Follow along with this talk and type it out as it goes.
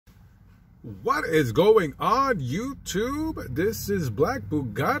What is going on, YouTube? This is Black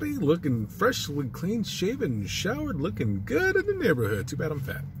Bugatti, looking freshly clean shaven, showered, looking good in the neighborhood. Too bad I'm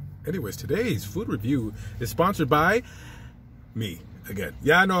fat. Anyways, today's food review is sponsored by me again.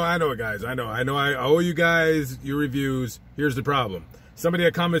 Yeah, I know, guys. I know. I owe you guys your reviews. Here's the problem. Somebody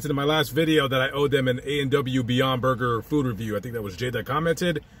had commented in my last video that I owed them an A&W Beyond Burger food review. I think that was Jay that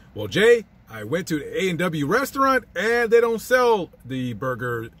commented. Well, Jay, I went to the A&W restaurant and they don't sell the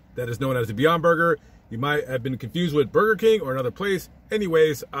burger that is known as the Beyond Burger. You might have been confused with Burger King or another place.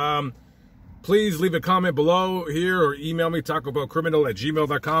 Anyways, please leave a comment below here or email me,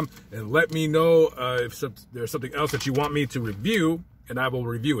 tacobellcriminal@gmail.com, and let me know if there's something else that you want me to review, and I will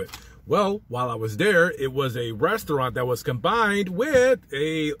review it. Well, while I was there, it was a restaurant that was combined with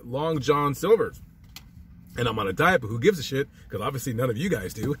a Long John Silver's. And I'm on a diet, but who gives a shit? Because obviously none of you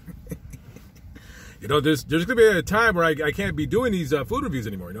guys do. You know, there's going to be a time where I can't be doing these food reviews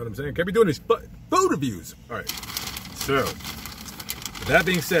anymore. You know what I'm saying? I can't be doing these food reviews. All right. So, with that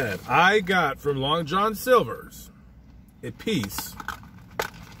being said, I got from Long John Silver's a piece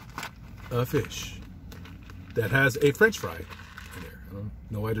of fish that has a French fry in there. I don't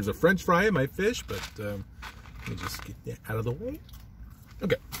know why there's a French fry in my fish, but let me just get that out of the way.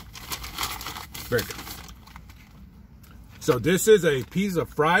 Okay. Very good. So, this is a piece of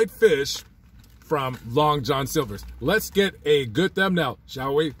fried fish from Long John Silver's. Let's get a good thumbnail,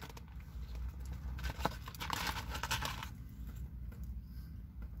 shall we?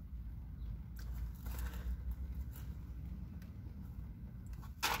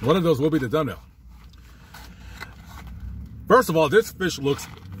 One of those will be the thumbnail. First of all, this fish looks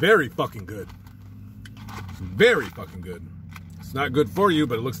very fucking good. Very fucking good. It's not good for you,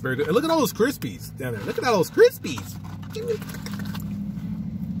 but it looks very good. And look at all those Crispies down there. Look at all those Crispies.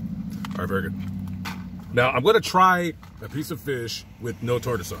 All right, very good. Now, I'm going to try a piece of fish with no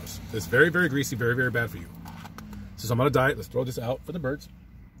tartar sauce. It's very, very greasy, very, very bad for you. Since I'm on a diet, let's throw this out for the birds.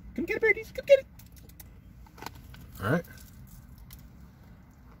 Come get it, birdies. Come get it. All right.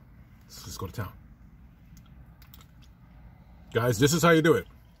 Let's just go to town. Guys, this is how you do it.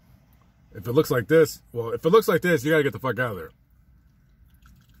 If it looks like this, well, if it looks like this, you got to get the fuck out of there.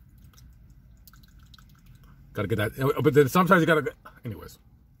 Got to get that. But then sometimes you got to... Anyways.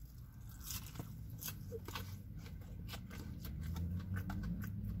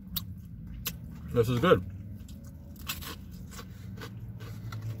 This is good.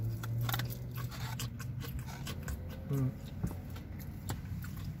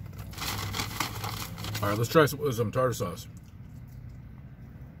 All right, let's try some tartar sauce.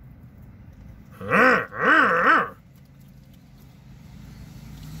 I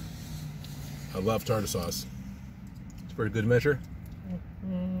love tartar sauce. It's a pretty good measure.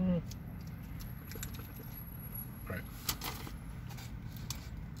 All right.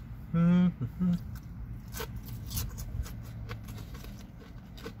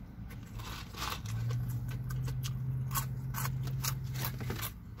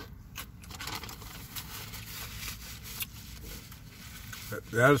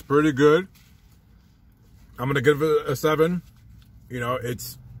 That is pretty good. I'm gonna give it a 7. You know,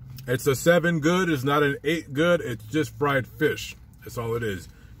 it's a 7 good. It's not an 8 good. It's just fried fish. That's all it is.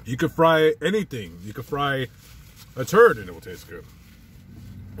 You could fry anything. You could fry a turd and it will taste good.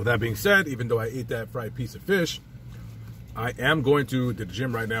 With that being said, even though I ate that fried piece of fish, I am going to the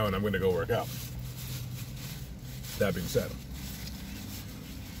gym right now and I'm going to go work out. That being said.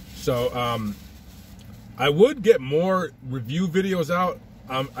 So, I would get more review videos out.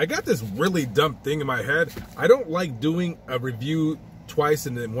 I got this really dumb thing in my head. I don't like doing a review twice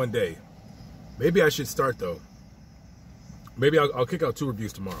in one day. Maybe I should start though. Maybe I'll kick out 2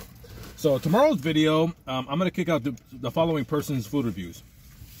 reviews tomorrow. So tomorrow's video, I'm going to kick out the following person's food reviews.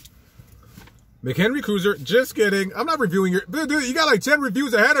 McHenry Cruiser, just kidding. I'm not reviewing your... Dude, you got like 10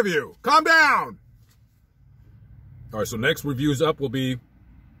 reviews ahead of you. Calm down. All right, so next reviews up will be...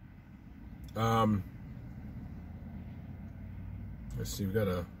 let's see, we got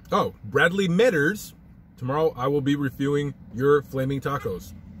a... Oh, Bradley Metters. Tomorrow I will be reviewing your flaming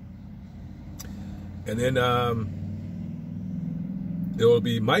tacos. And then it will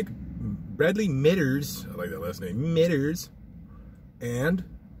be Bradley Metters. I like that last name. Metters. And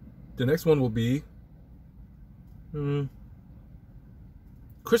the next one will be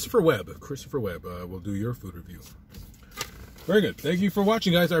Christopher Webb. Christopher Webb will do your food review. Very good. Thank you for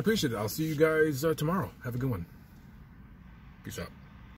watching, guys. I appreciate it. I'll see you guys tomorrow. Have a good one. Peace out.